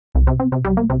What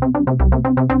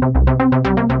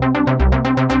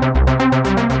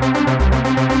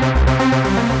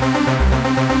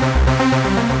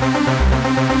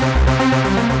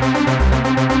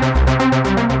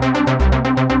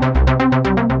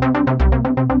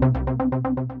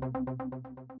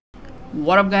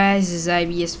up guys, this is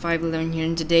IBS511 here.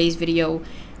 In today's video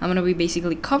I'm gonna be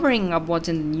basically covering up what's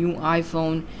in the new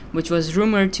iPhone, which was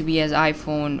rumored to be as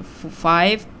iPhone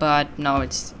 5, but no,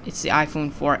 it's the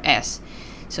iPhone 4S.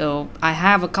 So I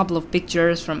have a couple of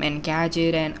pictures from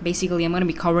Engadget, and basically I'm gonna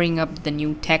be covering up the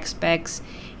new tech specs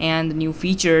and the new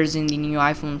features in the new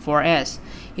iPhone 4S.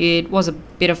 It was a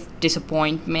bit of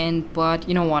disappointment, but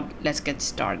you know what, let's get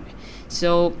started.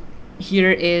 So here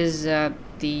is the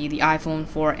iPhone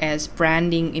 4S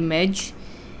branding image,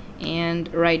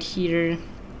 and right here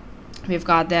we've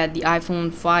got that the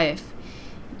iPhone 4S,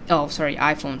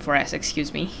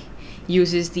 excuse me,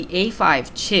 uses the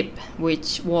A5 chip,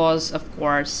 which was, of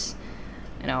course,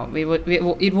 you know,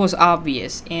 it was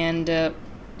obvious. And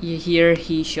here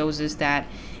he shows us that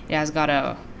it has got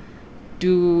a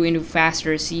 2x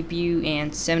faster CPU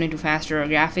and 7x faster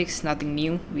graphics. Nothing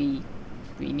new. We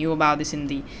knew about this in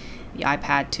the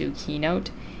iPad 2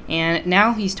 keynote. And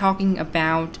now he's talking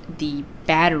about the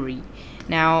battery.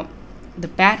 Now the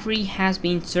battery has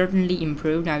been certainly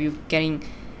improved. Now you're getting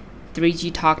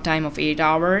 3G talk time of 8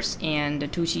 hours and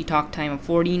 2G talk time of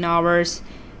 14 hours,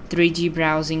 3G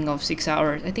browsing of 6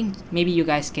 hours. I think maybe you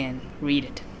guys can read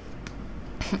it.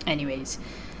 Anyways,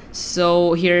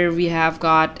 so here we have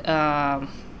got now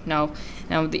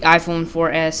the iPhone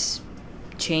 4S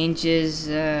changes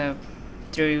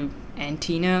through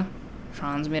antenna,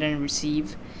 transmit and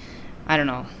receive, I don't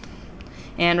know.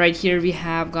 And right here we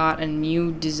have got a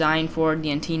new design for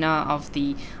the antenna of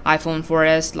the iPhone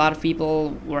 4S. A lot of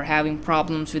people were having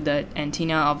problems with the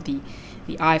antenna of the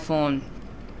iPhone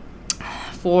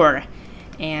 4,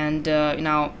 and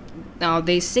now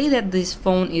they say that this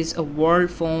phone is a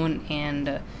world phone,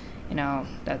 and you know,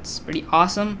 that's pretty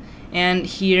awesome. And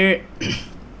here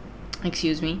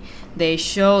excuse me, they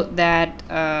show that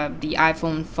the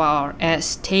iPhone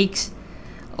 4S takes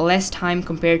less time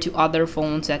compared to other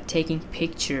phones at taking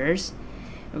pictures,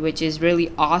 which is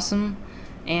really awesome.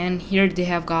 And here they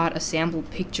have got a sample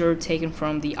picture taken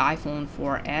from the iPhone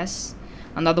 4S,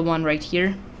 another one right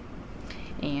here,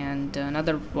 and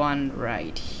another one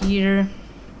right here.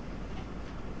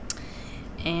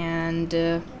 And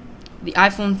the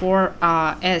iPhone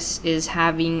 4S is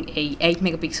having a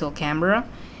 8-megapixel camera,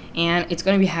 and it's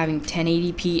going to be having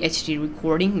 1080p HD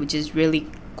recording, which is really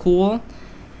cool.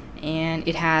 And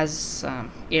it has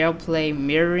AirPlay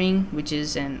mirroring, which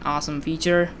is an awesome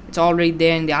feature. It's already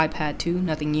there in the iPad 2,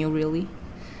 nothing new really.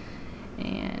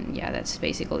 And yeah, that's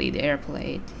basically the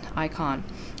AirPlay icon.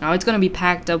 Now it's going to be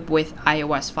packed up with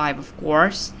iOS 5, of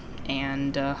course,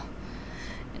 and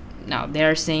now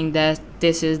they're saying that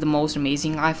this is the most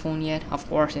amazing iPhone yet. Of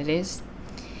course it is.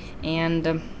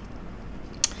 And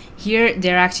here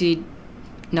they're actually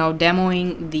now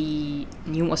demoing the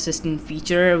new assistant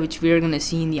feature, which we're gonna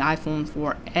see in the iPhone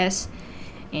 4S,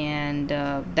 and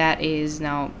that is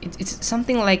now it's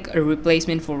something like a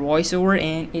replacement for voiceover,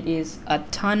 and it is a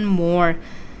ton more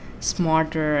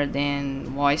smarter than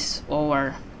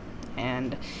voiceover.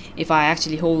 And if I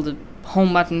actually hold the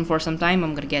home button for some time,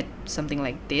 I'm gonna get something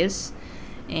like this,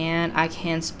 and I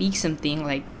can speak something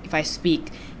like, if I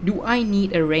speak, do I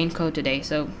need a raincoat today?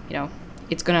 So you know,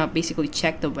 it's gonna basically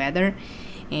check the weather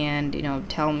and you know,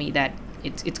 tell me that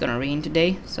it's gonna rain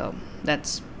today. So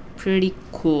that's pretty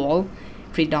cool,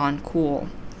 pretty darn cool.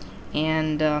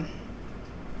 And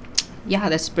yeah,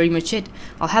 that's pretty much it.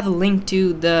 I'll have a link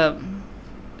to the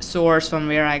source from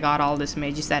where I got all this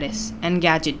images, that is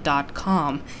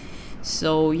engadget.com.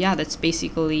 So yeah, that's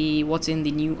basically what's in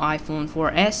the new iPhone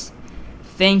 4S.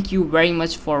 Thank you very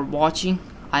much for watching.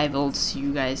 I will see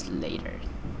you guys later.